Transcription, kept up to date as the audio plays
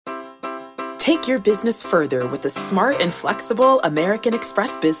Take your business further with the smart and flexible American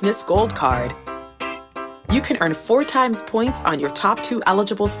Express Business Gold Card. You can earn 4 times points on your top 2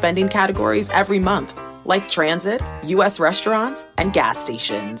 eligible spending categories every month, like transit, U.S. restaurants, and gas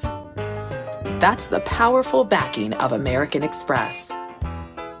stations. That's the powerful backing of American Express.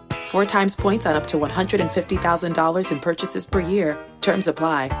 4 times points on up to $150,000 in purchases per year. Terms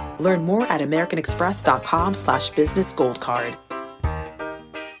apply. Learn more at americanexpress.com/businessgoldcard.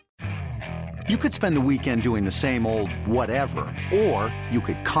 You could spend the weekend doing the same old whatever, or you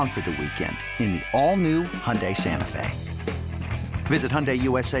could conquer the weekend in the all-new Hyundai Santa Fe. Visit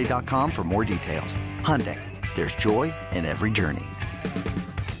HyundaiUSA.com for more details. Hyundai, there's joy in every journey.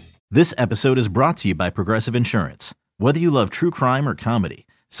 This episode is brought to you by Progressive Insurance. Whether you love true crime or comedy,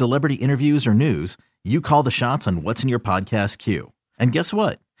 celebrity interviews or news, you call the shots on what's in your podcast queue. And guess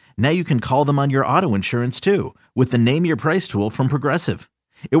what? Now you can call them on your auto insurance too with the Name Your Price tool from Progressive.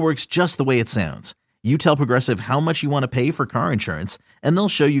 It works just the way it sounds. You tell Progressive how much you want to pay for car insurance, and they'll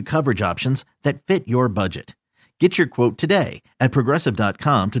show you coverage options that fit your budget. Get your quote today at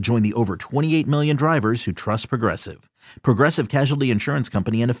Progressive.com to join the over 28 million drivers who trust Progressive. Progressive Casualty Insurance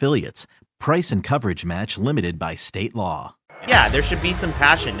Company and Affiliates. Price and coverage match limited by state law. Yeah, there should be some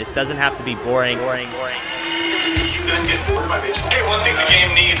passion. This doesn't have to be boring. You couldn't get bored by baseball. Hey, one thing the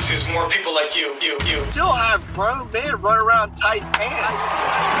game needs is more people like you. Still have grown men run around tight pants.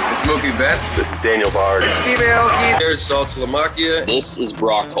 It's Mookie Betts. This is Daniel Bard. It's Steve Aoki. There's Sal Talamacchia. This is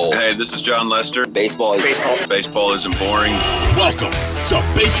Brock Holt. Hey, this is John Lester. Baseball isn't boring. Welcome to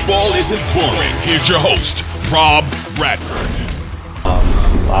Baseball Isn't Boring. Here's your host, Rob Bradford.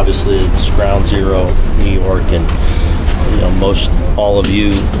 Obviously, it's ground zero, New York, and most all of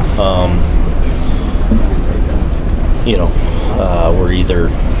you, were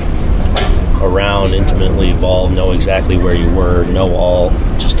either around, intimately involved, know exactly where you were, know all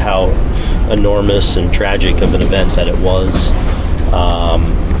just how enormous and tragic of an event that it was,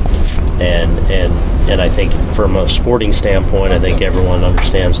 and I think from a sporting standpoint, I think everyone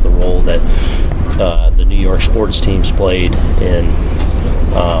understands the role that the New York sports teams played in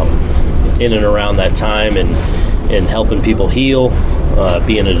and around that time, and in helping people heal,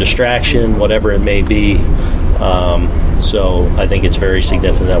 being a distraction, whatever it may be. So I think it's very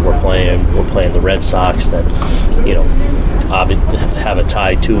significant that we're playing the Red Sox that, have a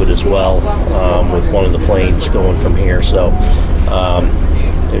tie to it as well, with one of the planes going from here. So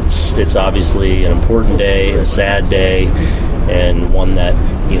it's obviously an important day, a sad day, and one that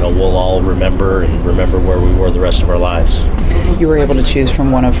we'll all remember where we were the rest of our lives. You were able to choose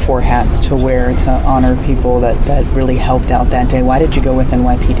from one of 4 hats to wear to honor people that really helped out that day. Why did you go with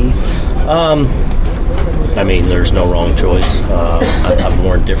NYPD? There's no wrong choice. I've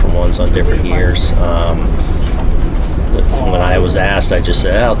worn different ones on different years. When I was asked, I just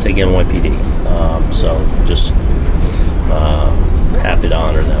said, I'll take NYPD. So just happy to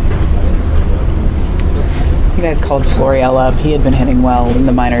honor them. You guys called Florial up. He had been hitting well in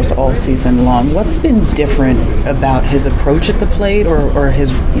the minors all season long. What's been different about his approach at the plate, or his,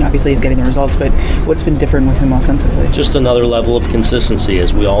 obviously he's getting the results, but what's been different with him offensively? Just another level of consistency.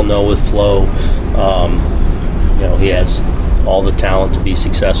 As we all know with Flo, he has all the talent to be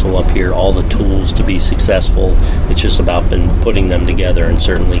successful up here, all the tools to be successful. It's just about putting them together, and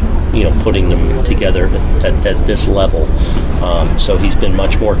certainly, putting them together at this level. So he's been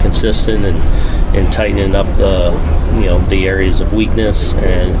much more consistent and tightening up the areas of weakness,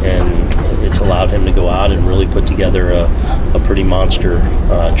 and it's allowed him to go out and really put together a pretty monster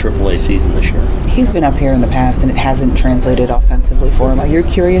AAA season this year. He's been up here in the past, and it hasn't translated offensively for him. Are you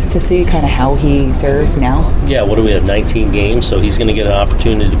curious to see kind of how he fares now? Yeah, what do we have, 19 games? So he's going to get an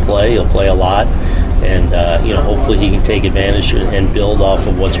opportunity to play. He'll play a lot, and hopefully he can take advantage and build off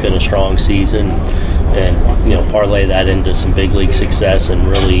of what's been a strong season, and parlay that into some big league success, and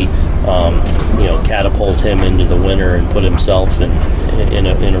really catapult him into the winter and put himself in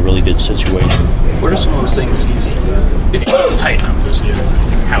a really good situation. What are some of those things he's been able to tighten up this year?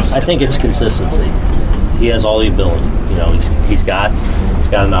 I think it's consistency. He has all the ability. He's got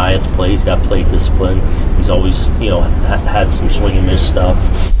an eye at the plate. He's got plate discipline. He's always had some swing and miss stuff.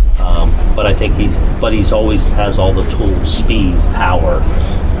 But I think he's always has all the tools: speed, power,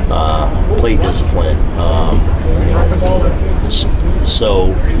 plate discipline.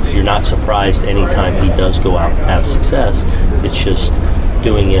 So you're not surprised anytime he does go out and have success. It's just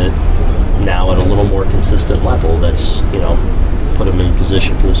doing it now at a little more consistent level that's put him in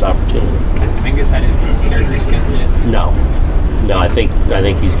position for this opportunity. Has Dominguez had his surgery scheduled yet? No. I think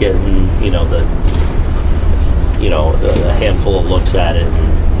he's getting a handful of looks at it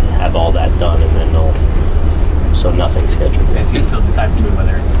and have all that done, and then so nothing's scheduled. Is he still deciding between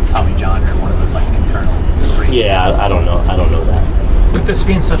whether it's Tommy John or one of this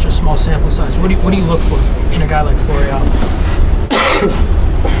being such a small sample size, what do you look for in a guy like Florial?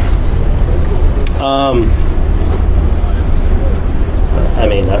 I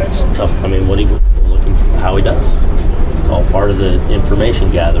mean, that's tough. I mean, what are you looking for? How he does. It's all part of the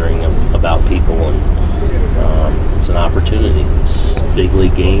information gathering about people, and it's an opportunity. It's big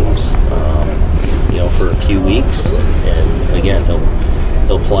league games, for a few weeks, and again,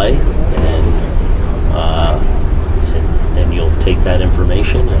 he'll play, and you'll take that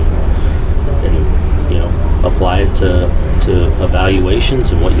information and apply it to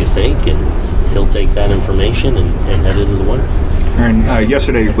evaluations and what you think, and he'll take that information and head into the winter. Aaron,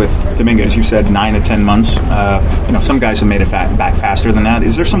 yesterday with Dominguez, you said 9 to 10 months. Some guys have made it back faster than that.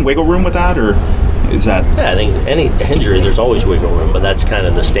 Is there some wiggle room with that, or is that? Yeah, I think any injury, there's always wiggle room, but that's kind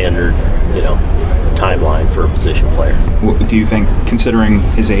of the standard, timeline for a position player. Do you think, considering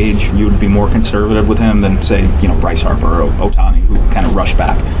his age, you would be more conservative with him than, say, Bryce Harper or Ohtani, who kind of rushed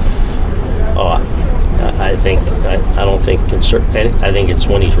back? Oh, I think I think it's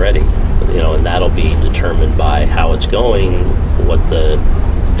when he's ready, and that'll be determined by how it's going, what the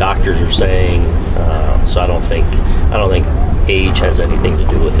doctors are saying. So I don't think age has anything to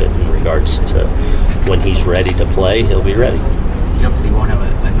do with it in regards to when he's ready to play. He'll be ready. You obviously won't have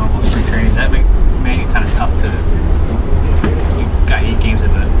a normal spring training. Does that make it kind of tough to? You got 8 games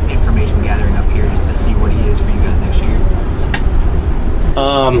of information gathering up here just to see what he is for you guys next year.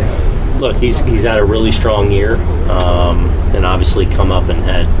 Look, he's had a really strong year, and obviously come up and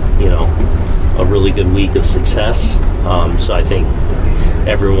had a really good week of success. So I think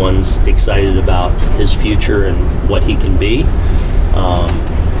everyone's excited about his future and what he can be.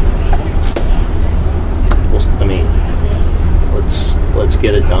 Let's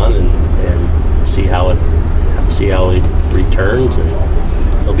get it done and see how he returns, and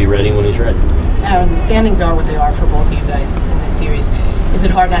he'll be ready when he's ready. Aaron, the standings are what they are for both of you guys in this series. Is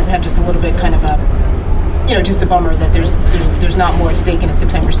it hard not to have just a little bit kind of just a bummer that there's not more at stake in a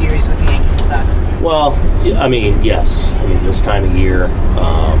September series with the Yankees and Sox? Well, I mean, yes. I mean, this time of year,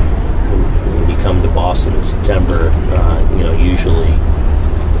 when we come to Boston in September, usually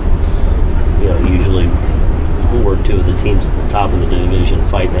we're 2 of the teams at the top of the division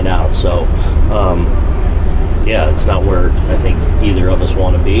fighting it out. So, it's not where I think either of us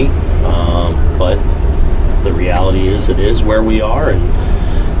want to be. But the reality is it is where we are, and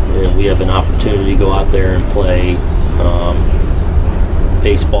we have an opportunity to go out there and play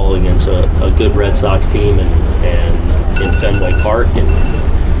baseball against a good Red Sox team and in Fenway Park, and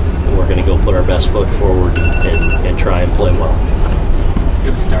we're going to go put our best foot forward and try and play well.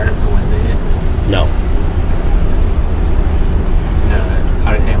 You have a starter for Wednesday yet? No.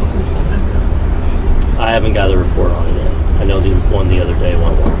 How did Hamilton's bullpen go? I haven't got the report on it yet. I know the one the other day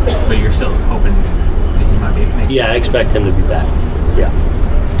went well. But you're still hoping that he might be making. Yeah, I expect him to be back. Yeah.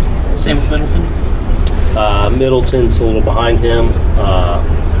 Same with Middleton? Middleton's a little behind him.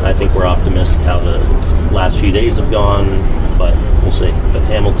 I think we're optimistic how the last few days have gone, but we'll see. But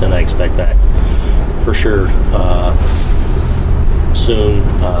Hamilton, I expect back for sure soon,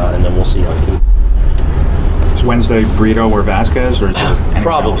 and then we'll see on Keith. Is Wednesday Brito or Vasquez, or is there anything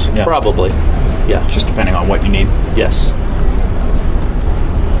else? Yeah. Probably. Yeah. Just depending on what you need. Yes.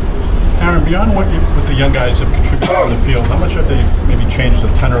 Aaron, beyond what the young guys have contributed on the field, how much have they maybe changed the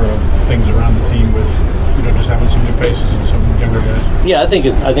tenor of things around the team with just having some new faces and some younger guys? Yeah, I think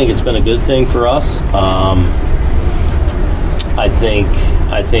it's been a good thing for us. I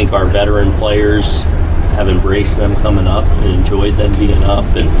think our veteran players have embraced them coming up and enjoyed them being up,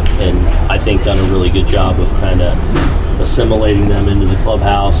 and I think done a really good job of kind of assimilating them into the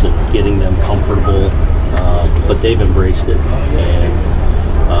clubhouse and getting them comfortable. But they've embraced it,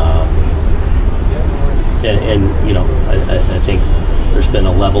 I think there's been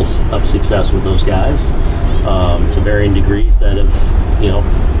a level of success with those guys to varying degrees that have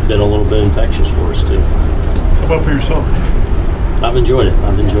been a little bit infectious for us too. How about for yourself? I've enjoyed it.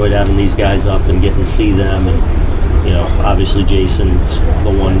 I've enjoyed having these guys up and getting to see them, and obviously Jasson's the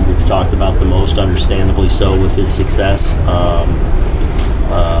one we've talked about the most, understandably so, with his success.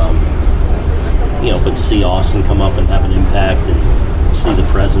 But to see Austin come up and have an impact, and see the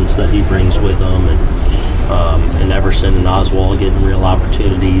presence that he brings with him, and Everson and Oswald getting real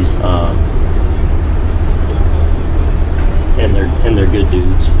opportunities, and they're good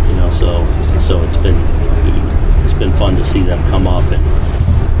dudes, So it's been fun to see them come up and,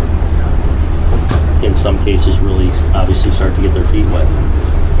 in some cases, really obviously start to get their feet wet.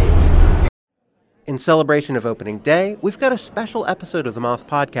 In celebration of opening day, we've got a special episode of the Moth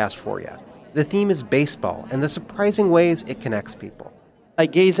Podcast for you. The theme is baseball and the surprising ways it connects people. I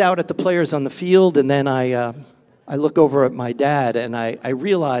gaze out at the players on the field, and then I I look over at my dad and I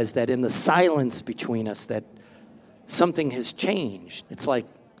realize that in the silence between us that something has changed. It's like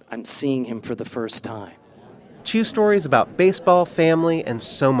I'm seeing him for the first time. 2 stories about baseball, family, and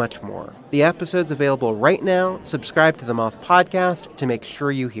so much more. The episode's available right now. Subscribe to the Moth Podcast to make sure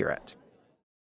you hear it.